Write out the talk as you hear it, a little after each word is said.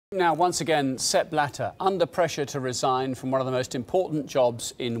Now, once again, Sepp Blatter under pressure to resign from one of the most important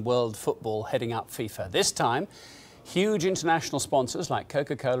jobs in world football, heading up FIFA. This time, huge international sponsors like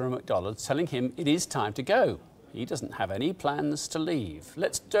Coca-Cola and McDonald's telling him it is time to go. He doesn't have any plans to leave.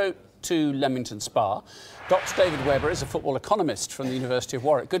 Let's go to Leamington Spa. Dr. David Webber is a football economist from the University of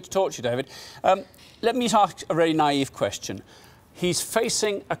Warwick. Good to talk to you, David. Let me ask a very naive question. He's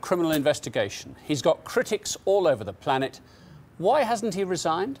facing a criminal investigation. He's got critics all over the planet. Why hasn't he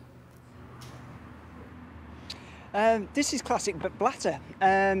resigned? This is classic Blatter.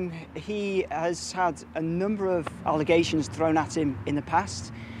 He has had a number of allegations thrown at him in the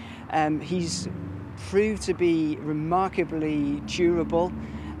past. He's proved to be remarkably durable,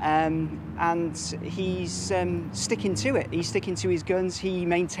 and he's sticking to it. He's sticking to his guns. He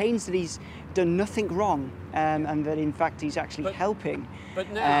maintains that he's done nothing wrong, and that in fact he's actually helping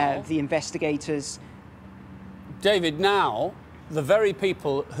the investigators. David, now the very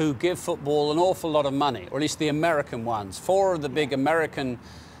people who give football an awful lot of money, or at least the American ones, 4 of the big American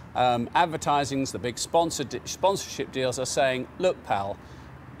advertisings, the big sponsorship deals, are saying, look, pal,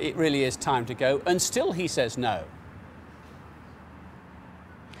 it really is time to go. And still he says no.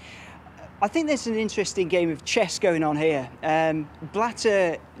 I think there's an interesting game of chess going on here.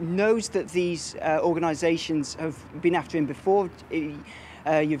 Blatter knows that these organisations have been after him before.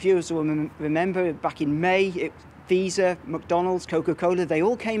 Your viewers will remember back in May, Visa, McDonald's, Coca-Cola, they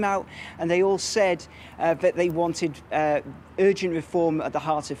all came out and they all said that they wanted urgent reform at the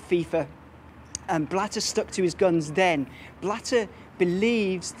heart of FIFA. And Blatter stuck to his guns then. Blatter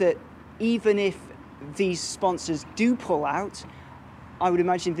believes that even if these sponsors do pull out, I would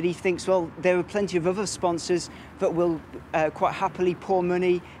imagine that he thinks, well, there are plenty of other sponsors that will quite happily pour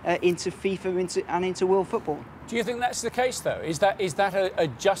money into FIFA and into world football. Do you think that's the case, though? Is that a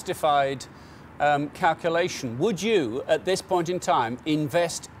justified calculation? Would you, at this point in time,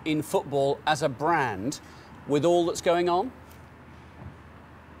 invest in football as a brand with all that's going on?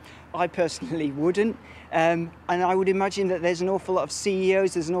 I personally wouldn't. And I would imagine that there's an awful lot of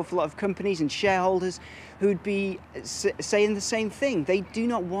CEOs, there's an awful lot of companies and shareholders who'd be saying the same thing. They do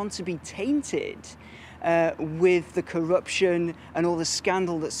not want to be tainted with the corruption and all the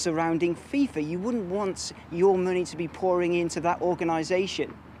scandal that's surrounding FIFA. You wouldn't want your money to be pouring into that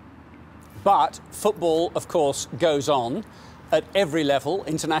organisation. But football, of course, goes on at every level,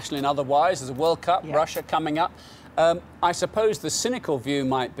 internationally and otherwise. There's a World Cup, Russia coming up. I suppose the cynical view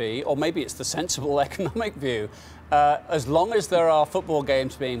might be, or maybe it's the sensible economic view, as long as there are football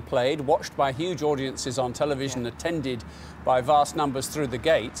games being played, watched by huge audiences on television, attended by vast numbers through the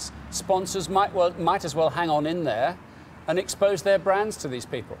gates, sponsors might as well hang on in there and expose their brands to these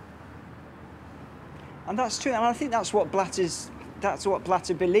people. And that's true, and I think that's what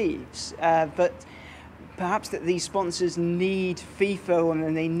Blatter believes, but perhaps that these sponsors need FIFA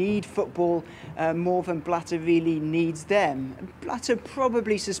and they need football more than Blatter really needs them. Blatter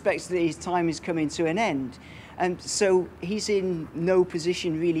probably suspects that his time is coming to an end, and so he's in no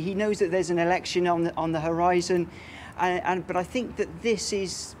position really. He knows that there's an election on the horizon, but I think that this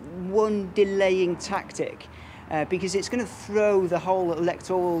is one delaying tactic. Because it's going to throw the whole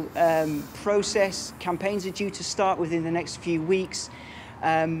electoral process. Campaigns are due to start within the next few weeks.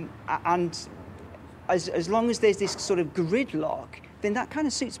 And as long as there's this sort of gridlock, then that kind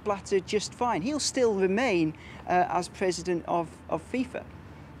of suits Blatter just fine. He'll still remain as president of FIFA.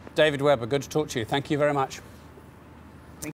 David Webber, good to talk to you. Thank you very much.